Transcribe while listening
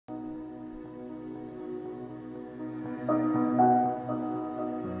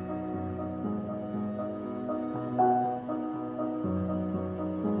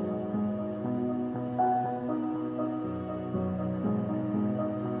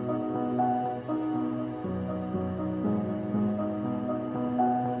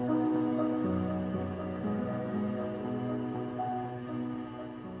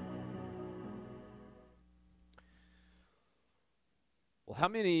How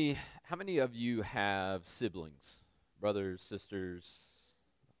many of you have siblings? Brothers, sisters?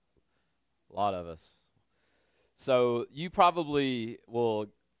 A lot of us. So you probably will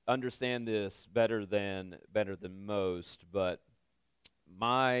understand this better than most, but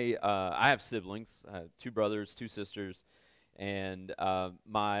I have siblings. I have two brothers, two sisters, and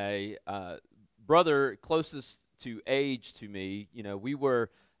my brother closest to age to me. We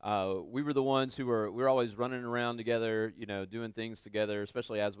were the ones we were always running around together, doing things together,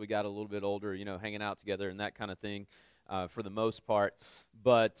 especially as we got a little bit older, hanging out together and that kind of thing, for the most part.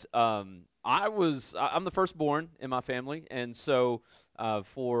 But I'm the firstborn in my family, and so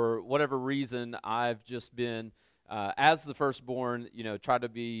for whatever reason, I've just been as the firstborn, try to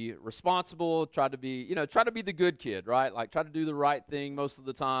be responsible, try to be the good kid, right? Like try to do the right thing most of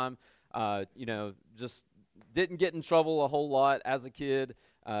the time. Just didn't get in trouble a whole lot as a kid,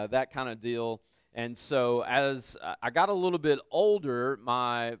 that kind of deal. And so as I got a little bit older,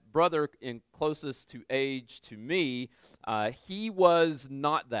 my brother in closest to age to me, he was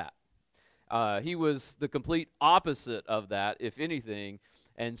not that. He was the complete opposite of that, if anything.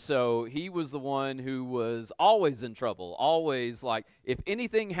 And so he was the one who was always in trouble, always like if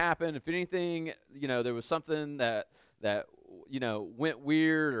anything happened, if anything, there was something that went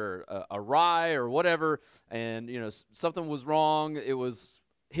weird or awry or whatever, and something was wrong, it was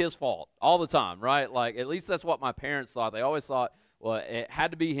his fault all the time, right? Like at least that's what my parents thought. They always thought, well, it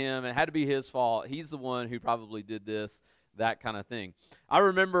had to be him, it had to be his fault. He's the one who probably did this, that kind of thing. I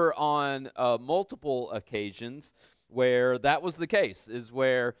remember on multiple occasions where that was the case, is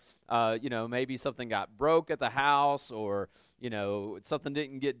where, maybe something got broke at the house, or, something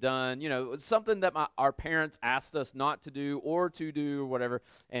didn't get done, something that our parents asked us not to do or to do or whatever,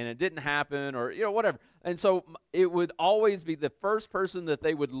 and it didn't happen, or, whatever. And so it would always be the first person that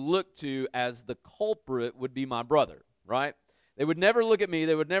they would look to as the culprit would be my brother, right? They would never look at me.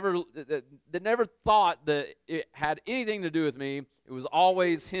 They never thought that it had anything to do with me. It was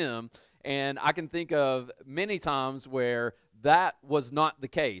always him. And I can think of many times where that was not the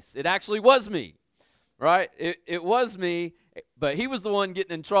case. It actually was me, right? It was me, but he was the one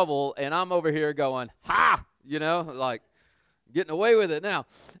getting in trouble, and I'm over here going, ha, like getting away with it now.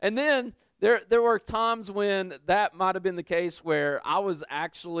 And then there were times when that might have been the case where I was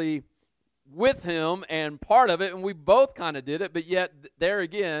actually with him and part of it, and we both kind of did it, but yet there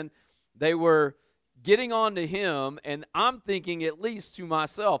again, they were getting on to him, and I'm thinking, at least to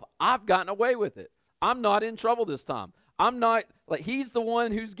myself, I've gotten away with it. I'm not in trouble this time. I'm not, like, he's the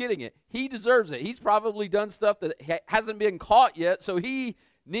one who's getting it. He deserves it. He's probably done stuff that hasn't been caught yet, so he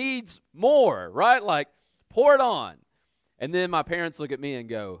needs more, right? Like, pour it on. And then my parents look at me and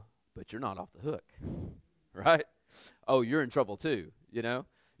go, but you're not off the hook, right? Oh, you're in trouble too, You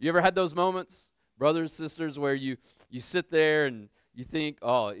ever had those moments, brothers, sisters, where you sit there and you think,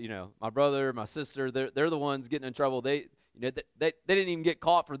 oh, my brother, my sister, they're the ones getting in trouble. They didn't even get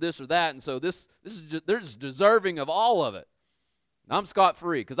caught for this or that, and so they're just deserving of all of it. And I'm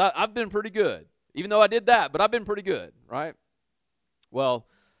scot-free because I've been pretty good, even though I did that, but I've been pretty good, right? Well,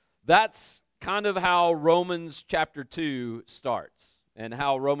 that's kind of how Romans chapter 2 starts and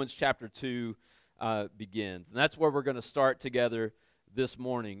how Romans chapter 2 begins. And that's where we're going to start together this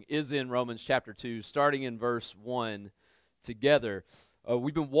morning, is in Romans chapter 2, starting in verse 1 together.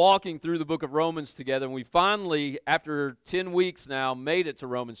 We've been walking through the book of Romans together, and we finally, after 10 weeks now, made it to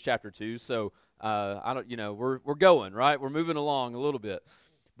Romans chapter 2. So, we're going, right? We're moving along a little bit.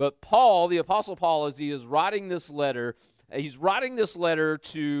 But Paul, the Apostle Paul, as he is writing this letter, he's writing this letter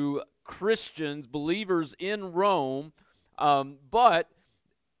to Christians, believers in Rome, but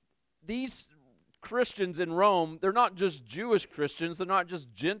these Christians in Rome, they're not just Jewish Christians, they're not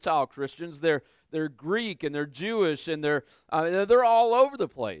just Gentile Christians, they're Greek and they're Jewish, and they're all over the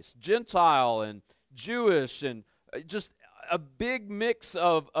place, Gentile and Jewish, and just a big mix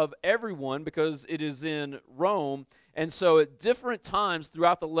of everyone, because it is in Rome. And so at different times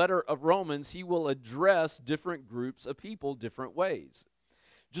throughout the letter of Romans, he will address different groups of people different ways.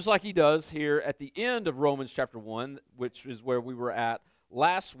 Just like he does here at the end of Romans chapter 1, which is where we were at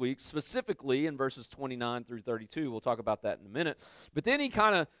last week, specifically in verses 29 through 32. We'll talk about that in a minute. But then he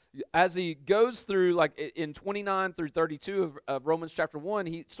kind of, as he goes through, like in 29 through 32 of Romans chapter 1,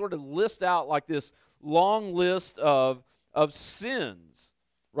 he sort of lists out like this long list of sins,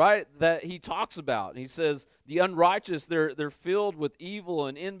 right, that he talks about. And he says, the unrighteous, they're filled with evil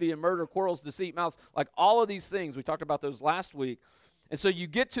and envy and murder, quarrels, deceit, malice, like all of these things. We talked about those last week. And so you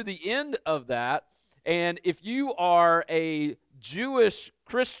get to the end of that, and if you are a Jewish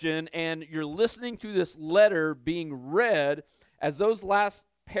Christian and you're listening to this letter being read, as those last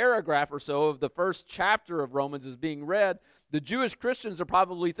paragraph or so of the first chapter of Romans is being read, The Jewish Christians are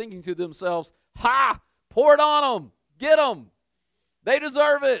probably thinking to themselves, ha, pour it on them, get them. They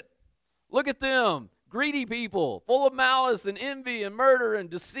deserve it. Look at them, greedy people, full of malice and envy and murder and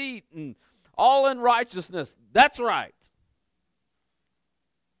deceit and all unrighteousness. That's right.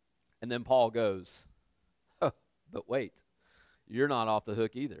 And then Paul goes, oh, but wait, you're not off the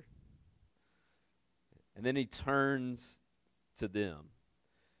hook either. And then he turns to them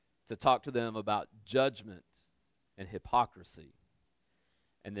to talk to them about judgment and hypocrisy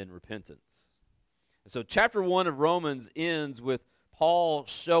and then repentance. And so chapter 1 of Romans ends with Paul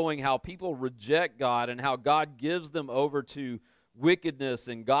showing how people reject God and how God gives them over to wickedness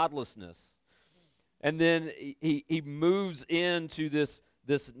and godlessness. And then he moves into this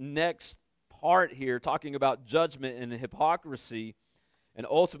next part here, talking about judgment and hypocrisy and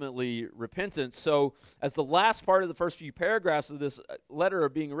ultimately repentance. So as the last part of the first few paragraphs of this letter are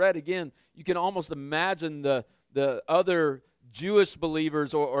being read, again, you can almost imagine the other Jewish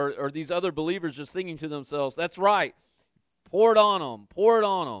believers or these other believers just thinking to themselves, that's right, pour it on them, pour it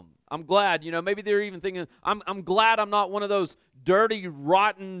on them. I'm glad, maybe they're even thinking, I'm glad I'm not one of those dirty,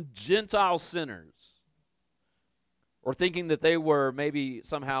 rotten Gentile sinners. Or thinking that they were maybe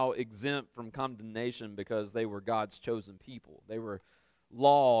somehow exempt from condemnation because they were God's chosen people. They were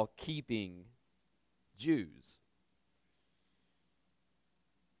law-keeping Jews.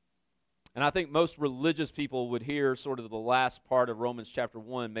 And I think most religious people would hear sort of the last part of Romans chapter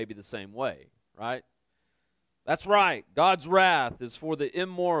 1 maybe the same way, right? That's right. God's wrath is for the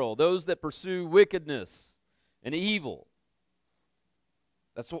immoral, those that pursue wickedness and evil.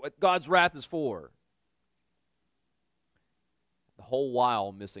 That's what God's wrath is for. The whole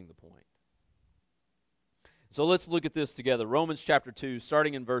while missing the point. So let's look at this together. Romans chapter 2,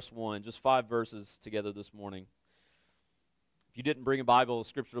 starting in verse 1, just 5 verses together this morning. If you didn't bring a Bible, the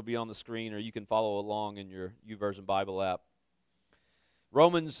scripture will be on the screen, or you can follow along in your YouVersion Bible app.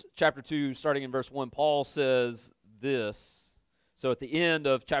 Romans chapter 2, starting in verse 1, Paul says this. So at the end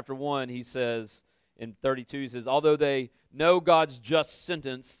of chapter 1, he says, in 32, he says, although they know God's just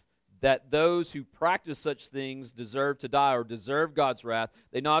sentence, that those who practice such things deserve to die or deserve God's wrath,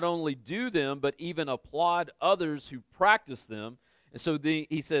 they not only do them, but even applaud others who practice them. And so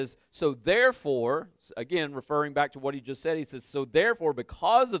he says, so therefore, again, referring back to what he just said, he says, so therefore,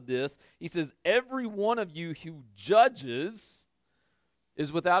 because of this, he says, every one of you who judges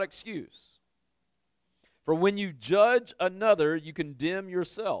is without excuse. For when you judge another, you condemn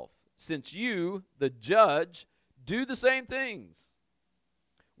yourself, since you, the judge, do the same things.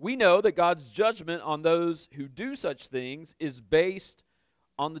 We know that God's judgment on those who do such things is based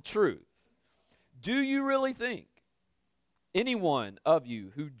on the truth. Do you really think any one of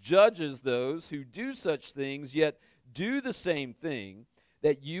you who judges those who do such things yet do the same thing,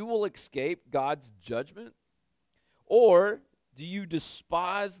 that you will escape God's judgment? Or do you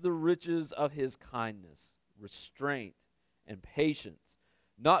despise the riches of his kindness, restraint, and patience,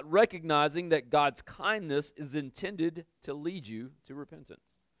 not recognizing that God's kindness is intended to lead you to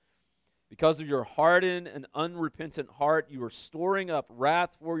repentance? Because of your hardened and unrepentant heart, you are storing up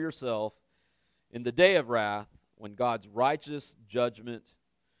wrath for yourself in the day of wrath when God's righteous judgment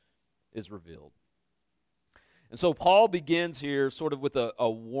is revealed. And so Paul begins here sort of with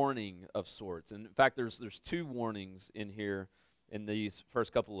a warning of sorts. And in fact, there's 2 warnings in here in these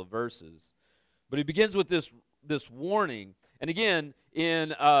first couple of verses. But he begins with this warning. And again,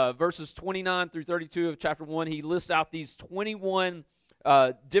 in verses 29 through 32 of chapter 1, he lists out these 21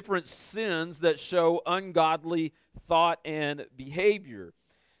 different sins that show ungodly thought and behavior.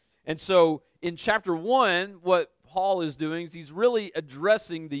 And so in chapter 1, what Paul is doing is he's really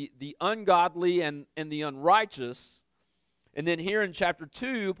addressing the ungodly and the unrighteous. And then here in chapter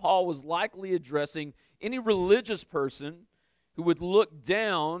 2, Paul was likely addressing any religious person who would look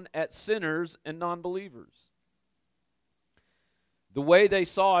down at sinners and non-believers. The way they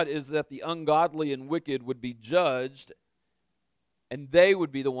saw it is that the ungodly and wicked would be judged, and they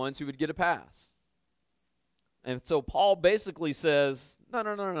would be the ones who would get a pass. And so Paul basically says,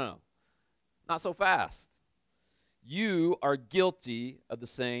 no, not so fast. You are guilty of the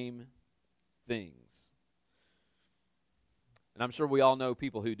same things. And I'm sure we all know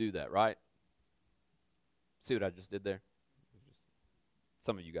people who do that, right? See what I just did there?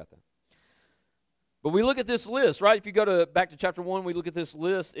 Some of you got that. But we look at this list, right? If you go back to chapter 1, we look at this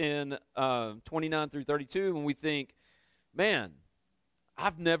list in 29 through 32, and we think, man,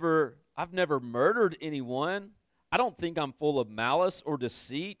 I've never murdered anyone. I don't think I'm full of malice or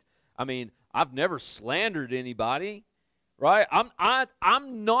deceit. I mean, I've never slandered anybody, right?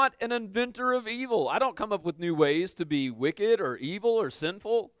 I'm not an inventor of evil. I don't come up with new ways to be wicked or evil or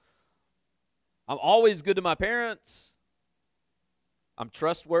sinful. I'm always good to my parents. I'm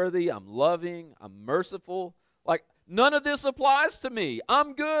trustworthy, I'm loving, I'm merciful. Like, none of this applies to me.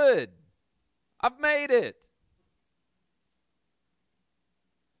 I'm good. I've made it.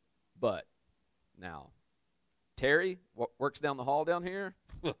 But now, Terry works down the hall down here.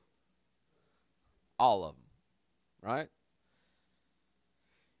 All of them, right?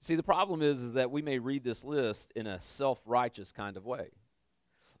 See, the problem is that we may read this list in a self-righteous kind of way.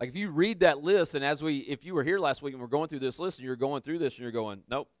 Like if you read that list, and if you were here last week and we're going through this list, and you're going through this, and you're going,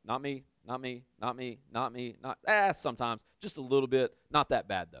 nope, not me, not me, not me, not me, sometimes, just a little bit, not that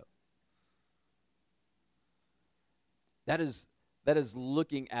bad though. That is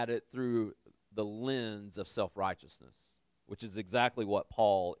looking at it through the lens of self-righteousness, which is exactly what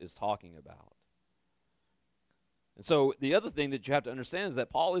Paul is talking about. And so the other thing that you have to understand is that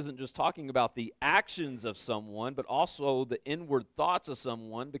Paul isn't just talking about the actions of someone, but also the inward thoughts of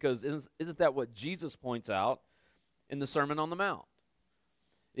someone, because isn't that what Jesus points out in the Sermon on the Mount?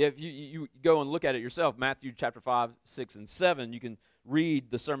 If you go and look at it yourself, Matthew chapter 5, 6, and 7, you can read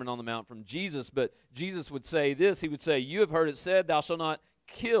the Sermon on the Mount from Jesus, but Jesus would say this. He would say, you have heard it said, thou shalt not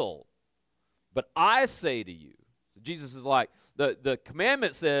kill, but I say to you. So Jesus is like, the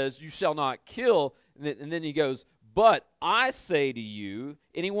commandment says you shall not kill, and then he goes, but I say to you,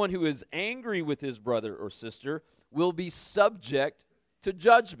 anyone who is angry with his brother or sister will be subject to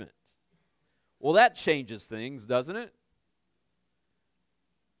judgment. Well, that changes things, doesn't it?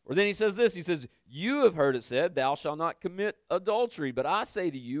 Or then he says this, he says, you have heard it said, thou shalt not commit adultery, but I say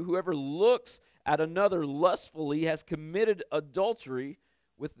to you, whoever looks at another lustfully has committed adultery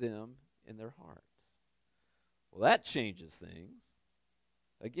with them in their heart. Well, that changes things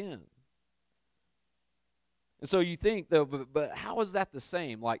again. And so you think, though, but how is that the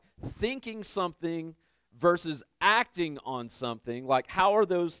same? Like thinking something versus acting on something, like how are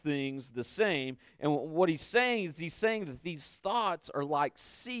those things the same? And what he's saying is that these thoughts are like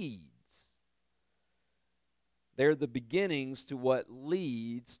seeds. They're the beginnings to what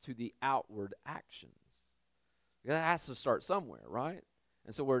leads to the outward actions. That has to start somewhere, right?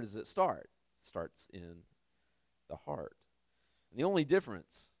 And so where does it start? It starts in the heart. And the only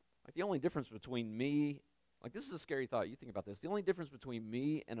difference between me, like this is a scary thought, you think about this, the only difference between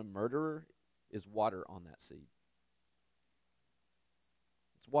me and a murderer is water on that seed.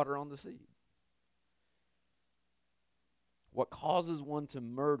 It's water on the seed. What causes one to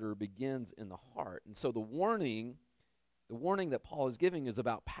murder begins in the heart. And so the warning that Paul is giving is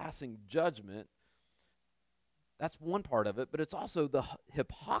about passing judgment. That's one part of it, but it's also the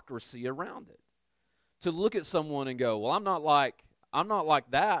hypocrisy around it. To look at someone and go, well, I'm not like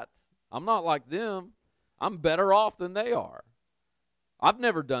that. I'm not like them. I'm better off than they are. I've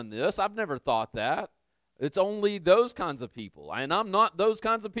never done this. I've never thought that. It's only those kinds of people. And I'm not those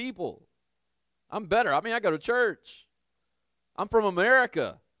kinds of people. I'm better. I mean, I go to church. I'm from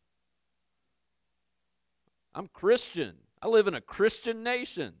America. I'm Christian. I live in a Christian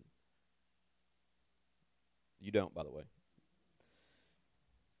nation. You don't, by the way.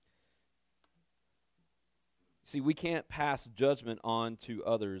 See, we can't pass judgment on to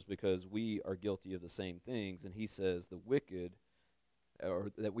others because we are guilty of the same things. And he says the wicked,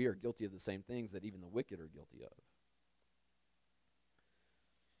 or that we are guilty of the same things that even the wicked are guilty of.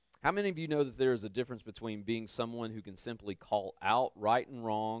 How many of you know that there is a difference between being someone who can simply call out right and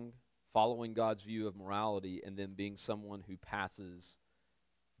wrong, following God's view of morality, and then being someone who passes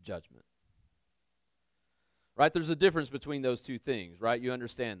judgment? Right? There's a difference between those two things, right? You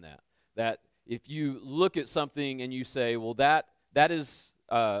understand that. That if you look at something and you say, well, that is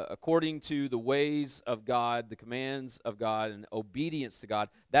according to the ways of God, the commands of God, and obedience to God,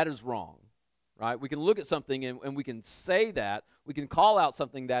 that is wrong, right? We can look at something and we can say that. We can call out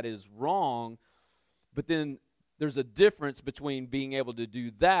something that is wrong, but then there's a difference between being able to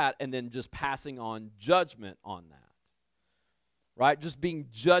do that and then just passing on judgment on that, right? Just being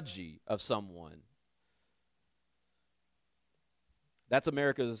judgy of someone. That's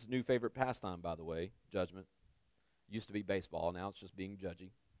America's new favorite pastime, by the way, judgment. Used to be baseball, now it's just being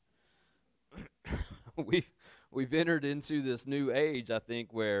judgy. We've entered into this new age, I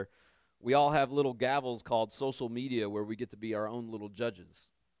think, where we all have little gavels called social media where we get to be our own little judges.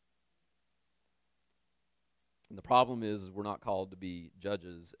 And the problem is we're not called to be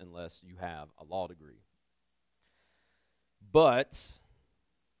judges unless you have a law degree. But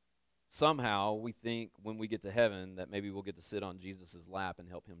somehow we think when we get to heaven that maybe we'll get to sit on Jesus' lap and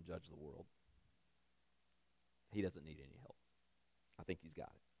help him judge the world. He doesn't need any help. I think he's got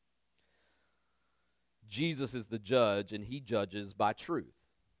it. Jesus is the judge, and he judges by truth.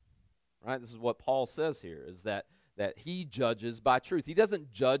 Right? This is what Paul says here, is that he judges by truth. He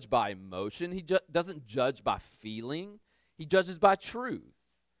doesn't judge by emotion. He doesn't judge by feeling. He judges by truth.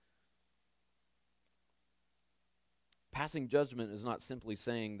 Passing judgment is not simply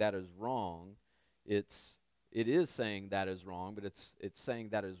saying that is wrong. It is saying that is wrong, but it's saying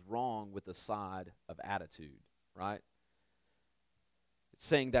that is wrong with a side of attitude, right? It's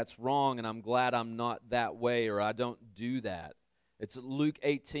saying that's wrong, and I'm glad I'm not that way, or I don't do that. It's Luke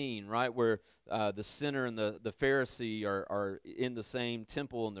 18, right, where the sinner and the Pharisee are in the same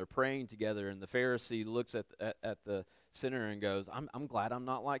temple, and they're praying together, and the Pharisee looks at the sinner and goes, I'm glad I'm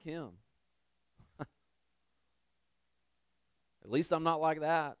not like him. At least I'm not like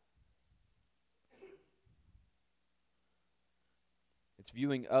that. It's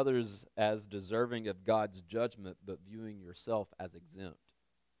viewing others as deserving of God's judgment, but viewing yourself as exempt.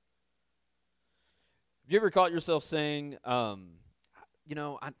 Have you ever caught yourself saying, I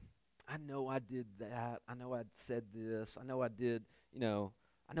know I did that. I know I said this. I know I did,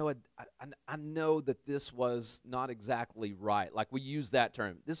 I know that this was not exactly right. Like we use that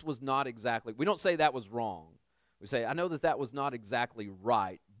term. This was not exactly, we don't say that was wrong. We say, I know that was not exactly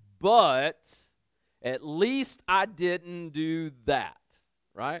right, but at least I didn't do that,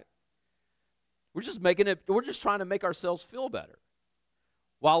 right? We're just trying to make ourselves feel better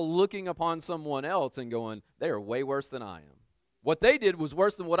while looking upon someone else and going, they are way worse than I am. What they did was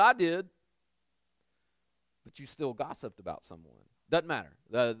worse than what I did, but you still gossiped about someone. Doesn't matter.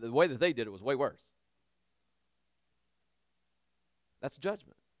 The way that they did it was way worse. That's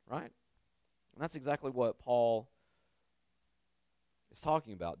judgment, right? And that's exactly what Paul is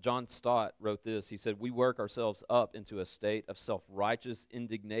talking about. John Stott wrote this. He said, we work ourselves up into a state of self-righteous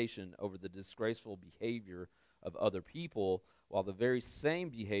indignation over the disgraceful behavior of other people, while the very same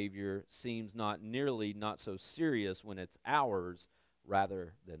behavior seems not so serious when it's ours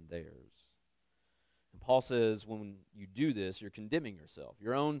rather than theirs. And Paul says when you do this, you're condemning yourself.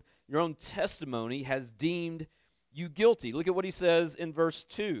 Your own testimony has deemed you guilty. Look at what he says in verse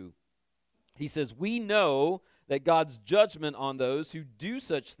 2. He says, we know that God's judgment on those who do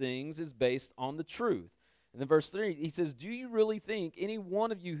such things is based on the truth. And then verse 3, he says, do you really think any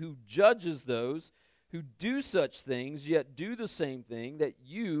one of you who judges those who do such things, yet do the same thing, that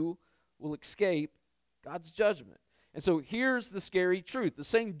you will escape God's judgment? And so here's the scary truth. The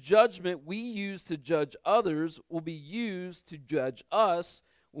same judgment we use to judge others will be used to judge us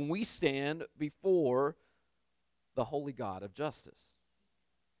when we stand before the holy God of justice.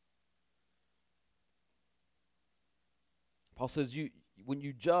 Paul says when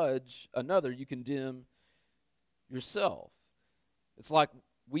you judge another, you condemn yourself. It's like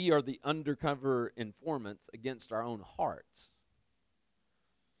we are the undercover informants against our own hearts.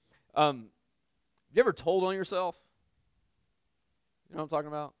 You ever told on yourself? You know what I'm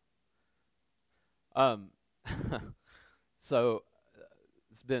talking about? So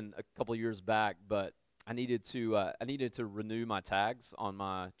it's been a couple of years back, but I needed to renew my tags on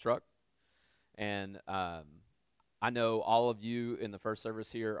my truck, and I know all of you in the first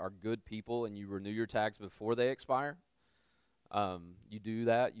service here are good people, and you renew your tags before they expire. You do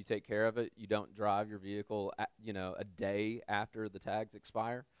that. You take care of it. You don't drive your vehicle, a day after the tags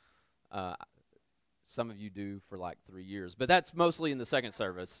expire. Some of you do for like 3 years, but that's mostly in the second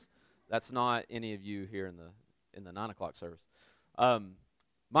service. That's not any of you here in the 9 o'clock service.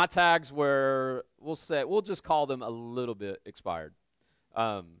 My tags were, we'll just call them a little bit expired.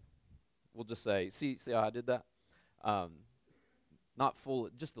 We'll just say, see how I did that? Not full,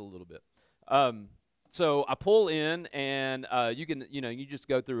 just a little bit. So I pull in, and you just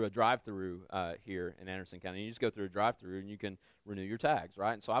go through a drive-through here in Anderson County. You just go through a drive-through, and you can renew your tags,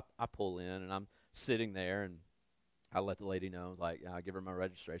 right? And so I pull in, and I'm sitting there, and I let the lady know. I was like, I give her my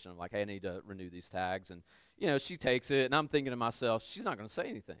registration. I'm like, hey, I need to renew these tags, and she takes it, and I'm thinking to myself, she's not going to say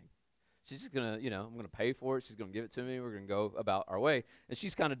anything. She's just going to, I'm going to pay for it. She's going to give it to me. We're going to go about our way. And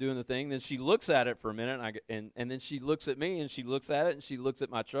she's kind of doing the thing. Then she looks at it for a minute, and then she looks at me, and she looks at it, and she looks at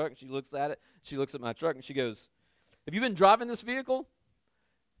my truck, and she looks at it, she looks at my truck, and she goes, have you been driving this vehicle?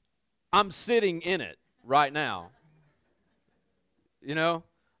 I'm sitting in it right now.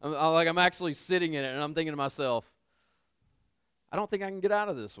 I'm actually sitting in it, and I'm thinking to myself, I don't think I can get out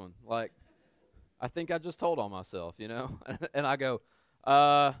of this one. Like, I think I just told on myself, And I go,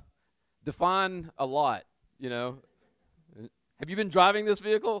 define a lot, Have you been driving this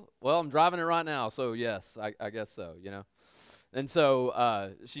vehicle? Well, I'm driving it right now, so yes, I guess so, And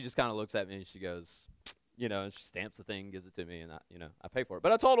so she just kind of looks at me, and she goes, and she stamps the thing, gives it to me, and I pay for it.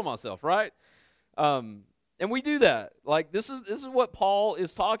 But I told on myself, right? And we do that. Like, this is what Paul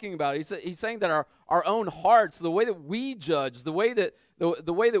is talking about. He's saying that our own hearts, the way that we judge, the way that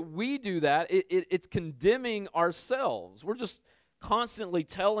we do that, it's condemning ourselves. constantly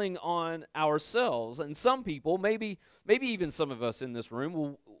telling on ourselves. And some people, maybe even some of us in this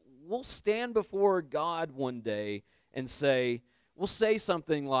room, we'll stand before God one day and we'll say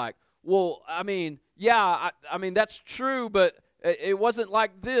something like, well, I mean, yeah, I mean, that's true, but it wasn't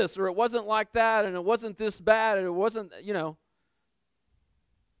like this, or it wasn't like that, and it wasn't this bad, and it wasn't,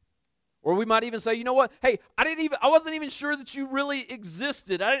 Or we might even say, you know what, hey, I wasn't even sure that you really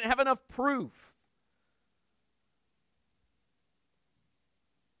existed. I didn't have enough proof.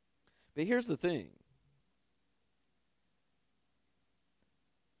 But here's the thing.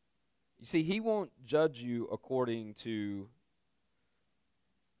 You see, He won't judge you according to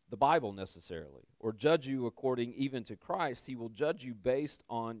the Bible necessarily, or judge you according even to Christ. He will judge you based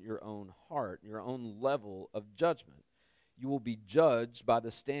on your own heart, your own level of judgment. You will be judged by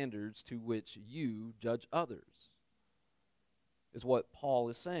the standards to which you judge others, is what Paul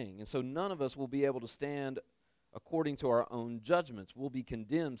is saying. And so none of us will be able to stand according to our own judgments. We'll be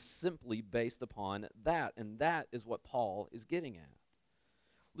condemned simply based upon that, and that is what Paul is getting at.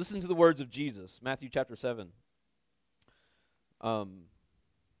 Listen to the words of Jesus, Matthew chapter 7,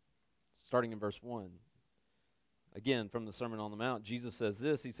 starting in verse 1. Again, from the Sermon on the Mount, Jesus says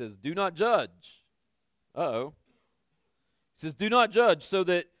this. He says, do not judge. Uh-oh. He says, do not judge so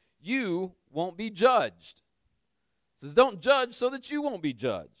that you won't be judged. He says, don't judge so that you won't be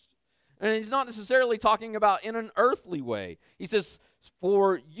judged. And he's not necessarily talking about in an earthly way. He says,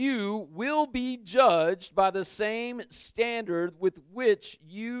 for you will be judged by the same standard with which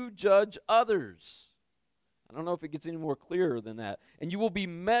you judge others. I don't know if it gets any more clearer than that. And you will be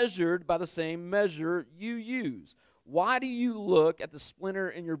measured by the same measure you use. Why do you look at the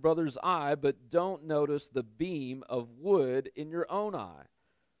splinter in your brother's eye, but don't notice the beam of wood in your own eye?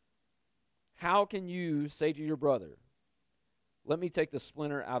 How can you say to your brother, let me take the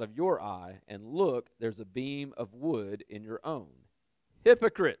splinter out of your eye, and look, there's a beam of wood in your own?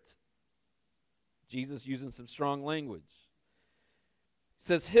 Hypocrite. Jesus using some strong language. He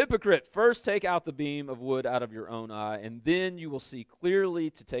says, hypocrite, first take out the beam of wood out of your own eye, and then you will see clearly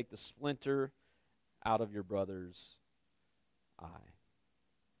to take the splinter out of your brother's eye.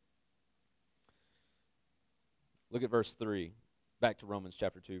 Look at verse 3. Back to Romans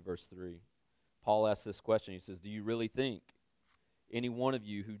chapter 2, verse 3. Paul asks this question. He says, do you really think any one of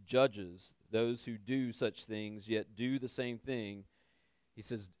you who judges those who do such things yet do the same thing,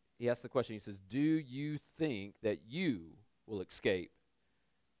 he asks the question, he says, do you think that you will escape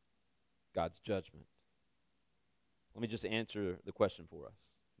God's judgment? Let me just answer the question for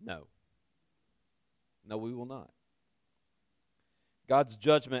us. No. No, we will not. God's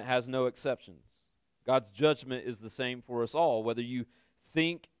judgment has no exceptions. God's judgment is the same for us all, whether you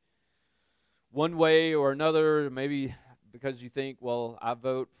think one way or another, maybe because you think, well, I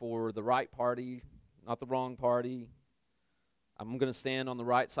vote for the right party, not the wrong party. I'm going to stand on the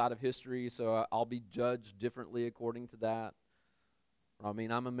right side of history, so I'll be judged differently according to that. I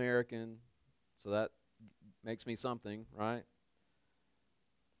mean, I'm American, so that makes me something, right?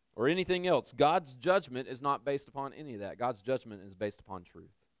 Or anything else. God's judgment is not based upon any of that. God's judgment is based upon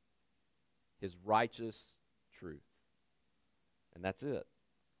truth. His righteous truth. And that's it.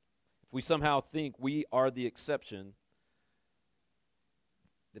 If we somehow think we are the exception,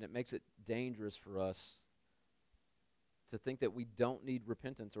 then it makes it dangerous for us to think that we don't need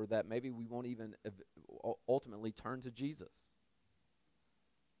repentance, or that maybe we won't even ultimately turn to Jesus.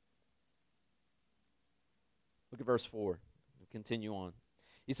 Look at verse 4. We'll continue on.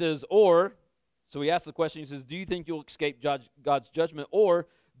 He says, so he asks the question, he says, do you think you'll escape God's judgment, or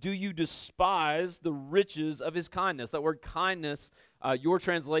do you despise the riches of his kindness? That word kindness, your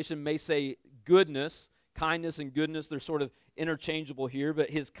translation may say goodness. Kindness and goodness, they're sort of interchangeable here, but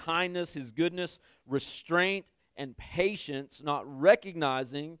his kindness, his goodness, restraint, and patience, not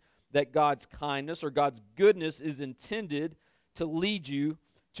recognizing that God's kindness or God's goodness is intended to lead you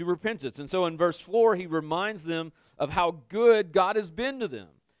to repentance. And so in verse 4, he reminds them of how good God has been to them.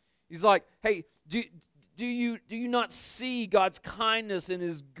 He's like, hey, do you not see God's kindness and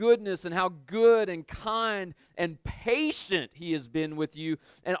his goodness and how good and kind and patient he has been with you?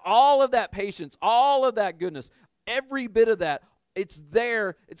 And all of that patience, all of that goodness, every bit of that, it's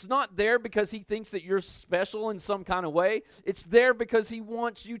there. It's not there because he thinks that you're special in some kind of way. It's there because he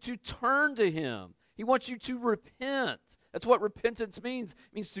wants you to turn to him. He wants you to repent. That's what repentance means.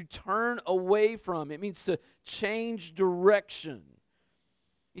 It means to turn away from. It means to change direction.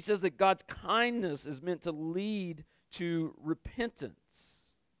 He says that God's kindness is meant to lead to repentance.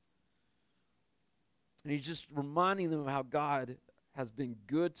 And he's just reminding them of how God has been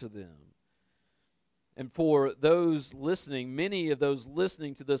good to them. And for those listening, many of those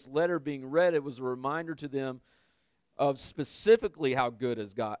listening to this letter being read, it was a reminder to them of specifically how good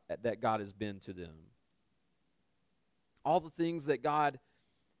that God has been to them. All the things that God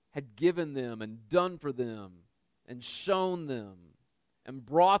had given them and done for them and shown them and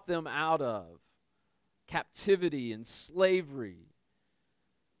brought them out of captivity and slavery,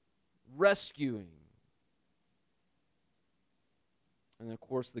 rescuing. And of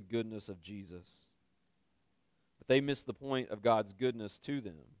course, the goodness of Jesus. But they missed the point of God's goodness to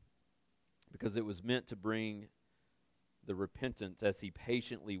them because it was meant to bring the repentance as He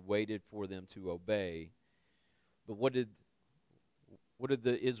patiently waited for them to obey. But what did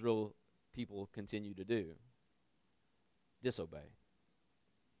the Israel people continue to do? Disobey.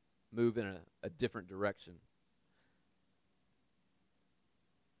 Move in a different direction.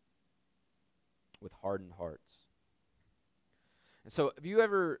 With hardened hearts. And so have you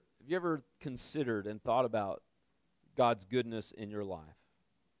ever considered and thought about God's goodness in your life?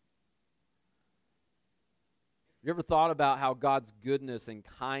 Have you ever thought about how God's goodness and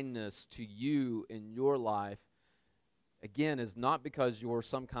kindness to you in your life, again, is not because you're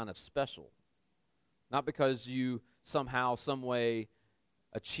some kind of special, not because you somehow, some way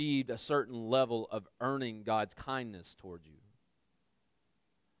achieved a certain level of earning God's kindness toward you.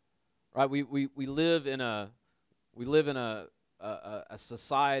 Right? We live in a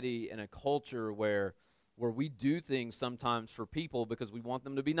society and a culture where we do things sometimes for people because we want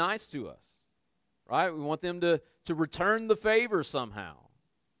them to be nice to us. Right? We want them to return the favor somehow.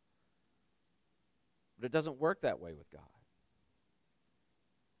 But it doesn't work that way with God.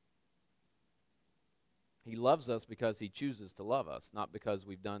 He loves us because He chooses to love us, not because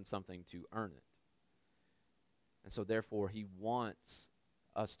we've done something to earn it. And so therefore He wants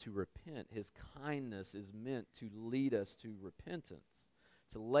us to repent. His kindness is meant to lead us to repentance,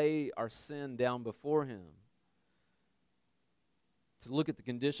 to lay our sin down before Him, to look at the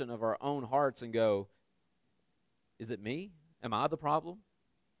condition of our own hearts and go, is it me? Am I the problem?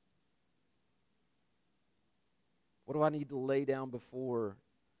 What do I need to lay down before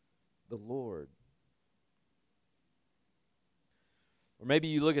the Lord? Or maybe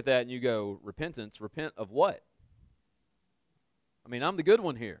you look at that and you go, repentance, repent of what? I mean, I'm the good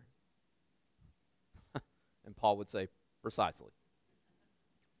one here. And Paul would say, precisely.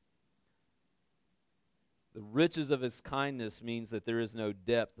 The riches of His kindness means that there is no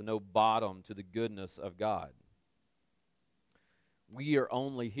depth, no bottom to the goodness of God. We are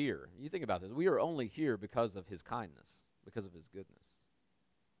only here. You think about this. We are only here because of His kindness, because of His goodness.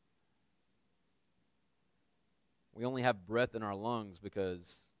 We only have breath in our lungs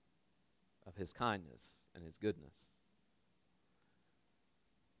because of His kindness and His goodness.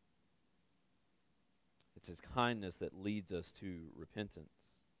 It's His kindness that leads us to repentance.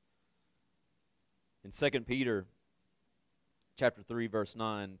 In 2 Peter chapter 3, verse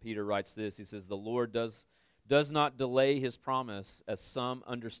 9, Peter writes this. He says, "The Lord does not delay His promise, as some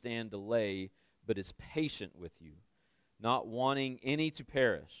understand delay, but is patient with you, not wanting any to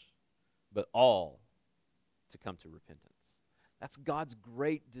perish, but all to come to repentance." That's God's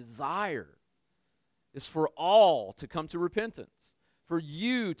great desire, is for all to come to repentance, for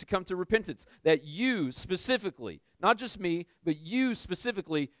you to come to repentance, that you specifically, not just me, but you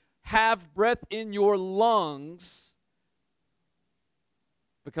specifically, have breath in your lungs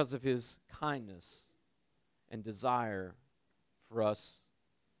because of His kindness and desire for us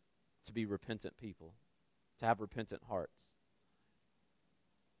to be repentant people, to have repentant hearts.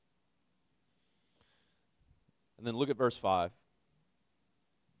 And then look at verse 5.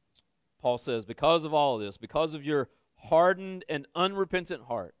 Paul says, because of all of this, because of your hardened and unrepentant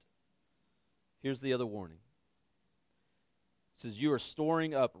heart, here's the other warning. It says, you are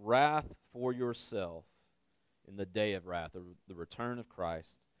storing up wrath for yourself in the day of wrath, the return of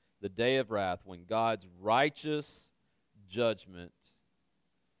Christ, the day of wrath when God's righteous judgment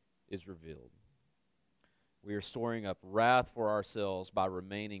is revealed. We are storing up wrath for ourselves by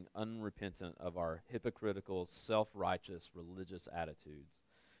remaining unrepentant of our hypocritical, self-righteous, religious attitudes.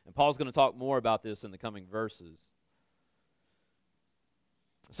 And Paul's going to talk more about this in the coming verses.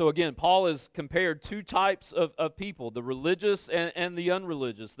 So again, Paul has compared two types of people, the religious and the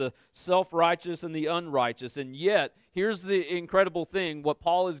unreligious, the self-righteous and the unrighteous. And yet, here's the incredible thing. What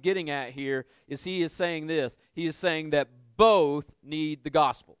Paul is getting at here is he is saying this. He is saying that both need the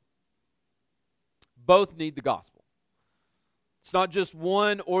gospel. Both need the gospel. It's not just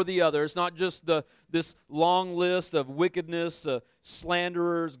one or the other. It's not just this long list of wickedness,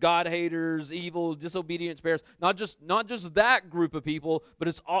 slanderers, God-haters, evil, disobedient parents. Not just that group of people, but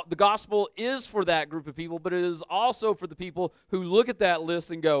the gospel is for that group of people, but it is also for the people who look at that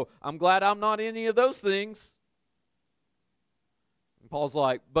list and go, I'm glad I'm not any of those things. And Paul's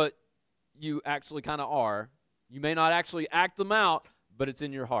like, but you actually kind of are, You may not actually act them out, but it's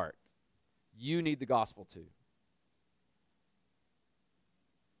in your heart. You need the gospel too.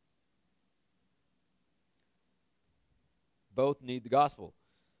 Both need the gospel.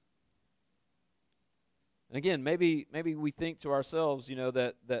 And again, maybe we think to ourselves,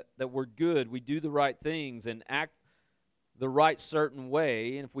 that we're good, we do the right things and act the right certain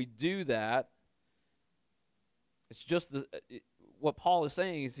way, and if we do that, it's just what Paul is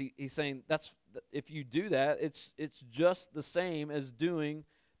saying is he's saying if you do that, it's just the same as doing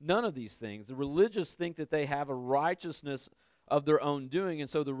none of these things. The religious think that they have a righteousness of their own doing, and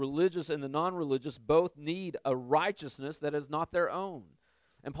so the religious and the non-religious both need a righteousness that is not their own.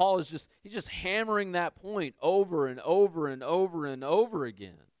 And Paul is just hammering that point over and over and over and over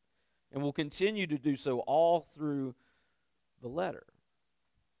again, and will continue to do so all through the letter.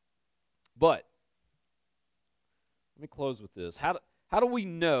 But let me close with this. How do we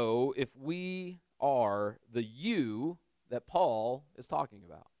know if we are the you that Paul is talking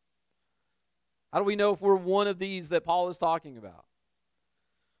about? How do we know if we're one of these that Paul is talking about?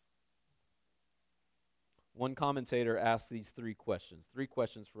 One commentator asked these three questions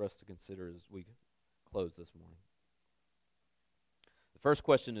for us to consider as we close this morning. The first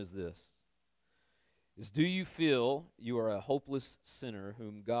question is this: do you feel you are a hopeless sinner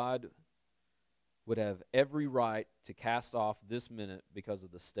whom God would have every right to cast off this minute because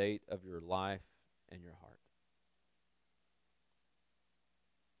of the state of your life and your heart?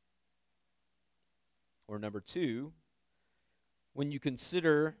 Or number two, when you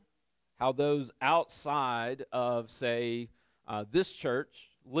consider how those outside of, say, this church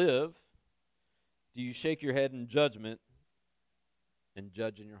live, do you shake your head in judgment and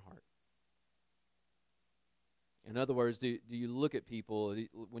judge in your heart? In other words, do you look at people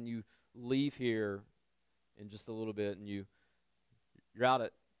when you leave here in just a little bit and you're out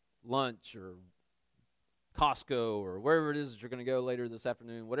at lunch or Costco or wherever it is that you're going to go later this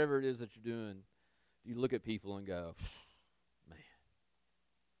afternoon, whatever it is that you're doing, do you look at people and go, man,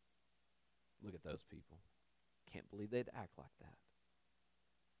 look at those people. Can't believe they'd act like that.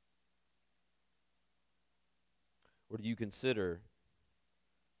 Or do you consider,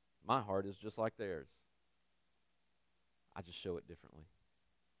 my heart is just like theirs, I just show it differently?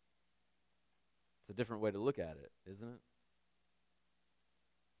 It's a different way to look at it, isn't it?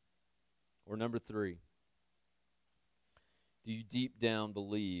 Or number three, do you deep down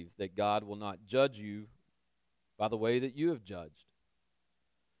believe that God will not judge you by the way that you have judged?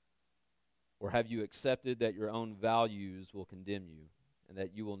 Or have you accepted that your own values will condemn you and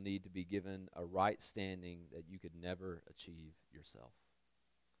that you will need to be given a right standing that you could never achieve yourself?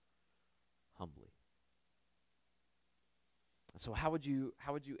 Humbly. So how would you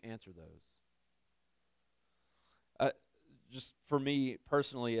answer those? Just for me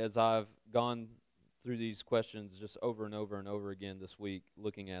personally, as I've gone through these questions just over and over and over again this week,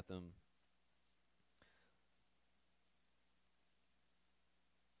 looking at them,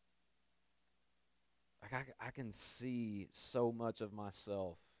 I can see so much of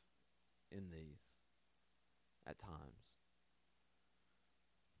myself in these at times.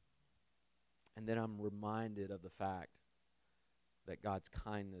 And then I'm reminded of the fact that God's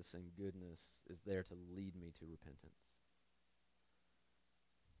kindness and goodness is there to lead me to repentance.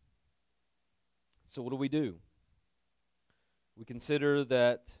 So what do? We consider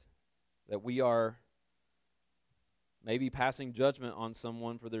that we are maybe passing judgment on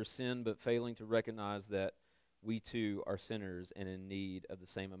someone for their sin, but failing to recognize that we too are sinners and in need of the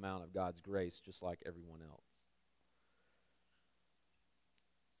same amount of God's grace, just like everyone else.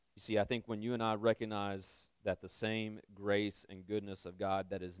 You see, I think when you and I recognize that the same grace and goodness of God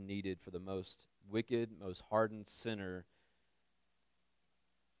that is needed for the most wicked, most hardened sinner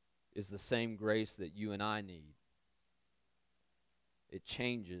is the same grace that you and I need, it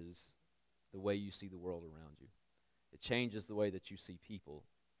changes the way you see the world around you. It changes the way that you see people.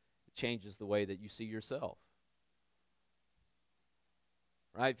 It changes the way that you see yourself.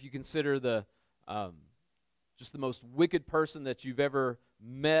 Right? If you consider just the most wicked person that you've ever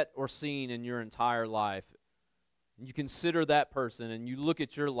met or seen in your entire life, and you consider that person and you look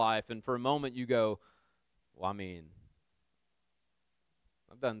at your life and for a moment you go, well, I mean,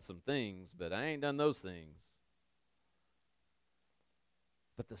 I've done some things, but I ain't done those things.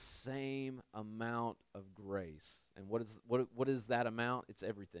 But the same amount of grace. And what is that amount? It's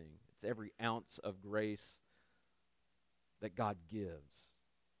everything. It's every ounce of grace that God gives.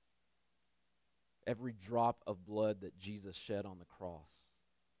 Every drop of blood that Jesus shed on the cross.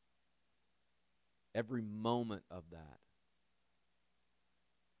 Every moment of that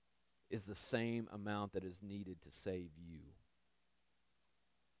is the same amount that is needed to save you,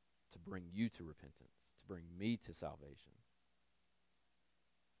 to bring you to repentance, to bring me to salvation.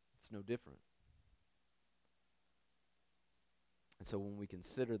 It's no different. And so when we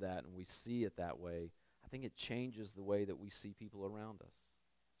consider that and we see it that way, I think it changes the way that we see people around us.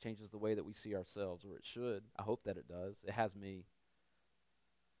 It changes the way that we see ourselves, or it should. I hope that it does. It has me.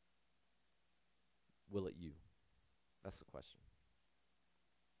 Will it you? That's the question.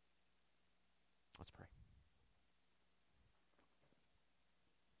 Let's pray.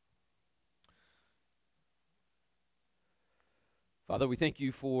 Father, we thank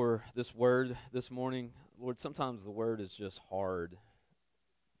you for this word this morning. Lord, sometimes the word is just hard,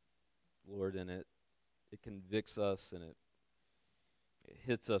 Lord, and it convicts us and it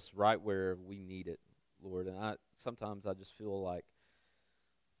hits us right where we need it, Lord. And sometimes I just feel like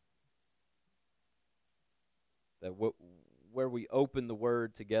that where we open the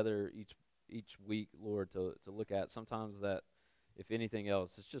word together each week, Lord, to look at, sometimes that, if anything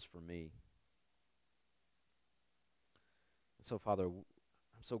else, it's just for me. And so, Father, I'm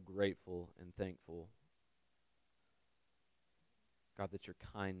so grateful and thankful, God, that your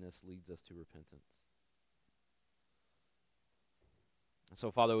kindness leads us to repentance. And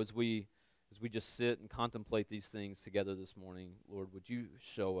so, Father, as we just sit and contemplate these things together this morning, Lord, would you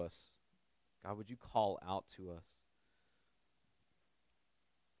show us, God, would you call out to us?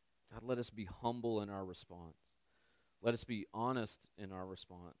 God, let us be humble in our response. Let us be honest in our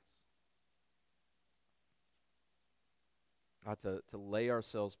response. God, to lay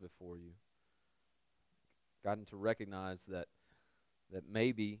ourselves before you. God, and to recognize that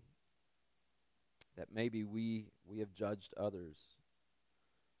maybe we have judged others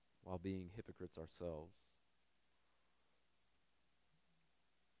while being hypocrites ourselves.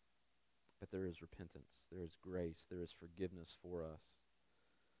 But there is repentance, there is grace, there is forgiveness for us.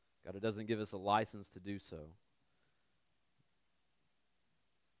 God, it doesn't give us a license to do so.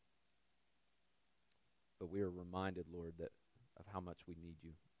 But we are reminded, Lord, of how much we need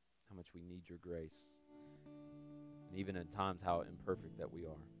you, how much we need your grace, and even at times how imperfect that we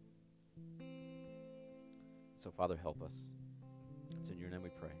are. So, Father, help us. It's in your name we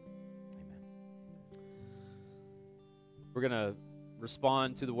pray. Amen. We're going to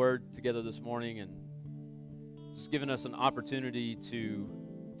respond to the word together this morning, and just giving us an opportunity to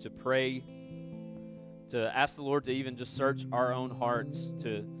pray, to ask the Lord to even just search our own hearts,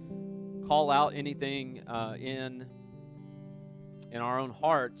 to call out anything in our own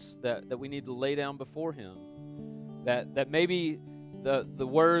hearts that we need to lay down before him. That maybe the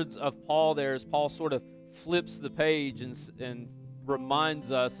words of Paul there, as Paul sort of flips the page and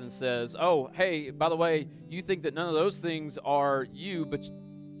reminds us and says, oh, hey, by the way, you think that none of those things are you, but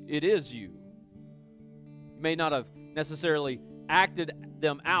it is you. You may not have necessarily acted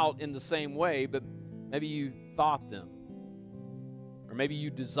them out in the same way, but maybe you thought them, or maybe you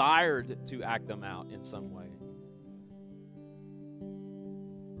desired to act them out in some way.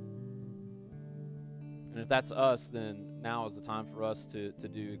 And if that's us, then now is the time for us to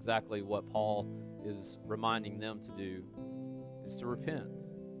do exactly what Paul is reminding them to do, is to repent.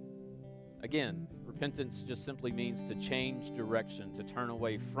 Again, repentance just simply means to change direction, to turn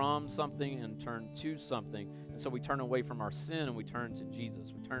away from something and turn to something. And so we turn away from our sin and we turn to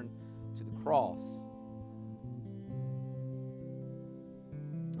Jesus. We turn to the cross.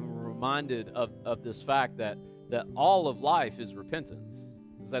 And we're reminded of this fact that all of life is repentance.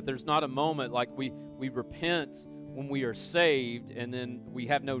 Is that there's not a moment like we repent when we are saved and then we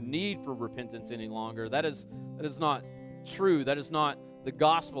have no need for repentance any longer. That is not true. That is not the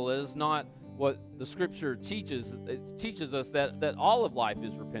gospel. That is not what the Scripture teaches. It teaches us that all of life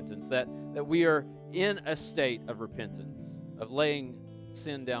is repentance, that we are in a state of repentance, of laying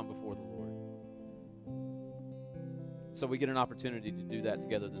sin down before the Lord. So we get an opportunity to do that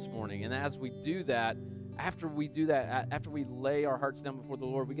together this morning. And as we do that, after we lay our hearts down before the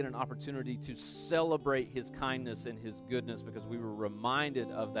Lord, we get an opportunity to celebrate his kindness and his goodness, because we were reminded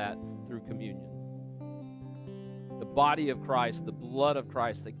of that through communion. The body of Christ, the blood of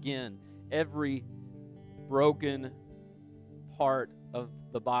Christ, again, every broken part of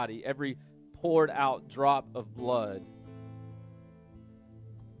the body, every poured out drop of blood.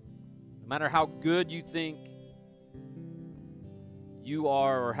 No matter how good you think you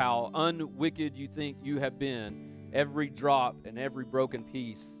are or how unwicked you think you have been, every drop and every broken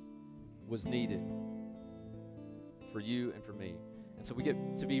piece was needed for you and for me. And so we get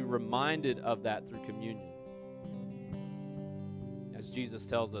to be reminded of that through communion. As Jesus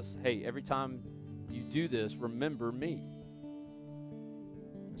tells us, hey, every time you do this, remember me.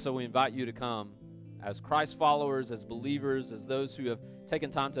 So we invite you to come as Christ followers, as believers, as those who have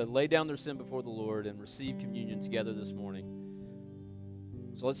taken time to lay down their sin before the Lord and receive communion together this morning.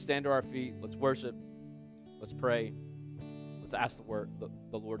 So let's stand to our feet. Let's worship. Let's pray. Let's ask the Lord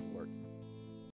to work.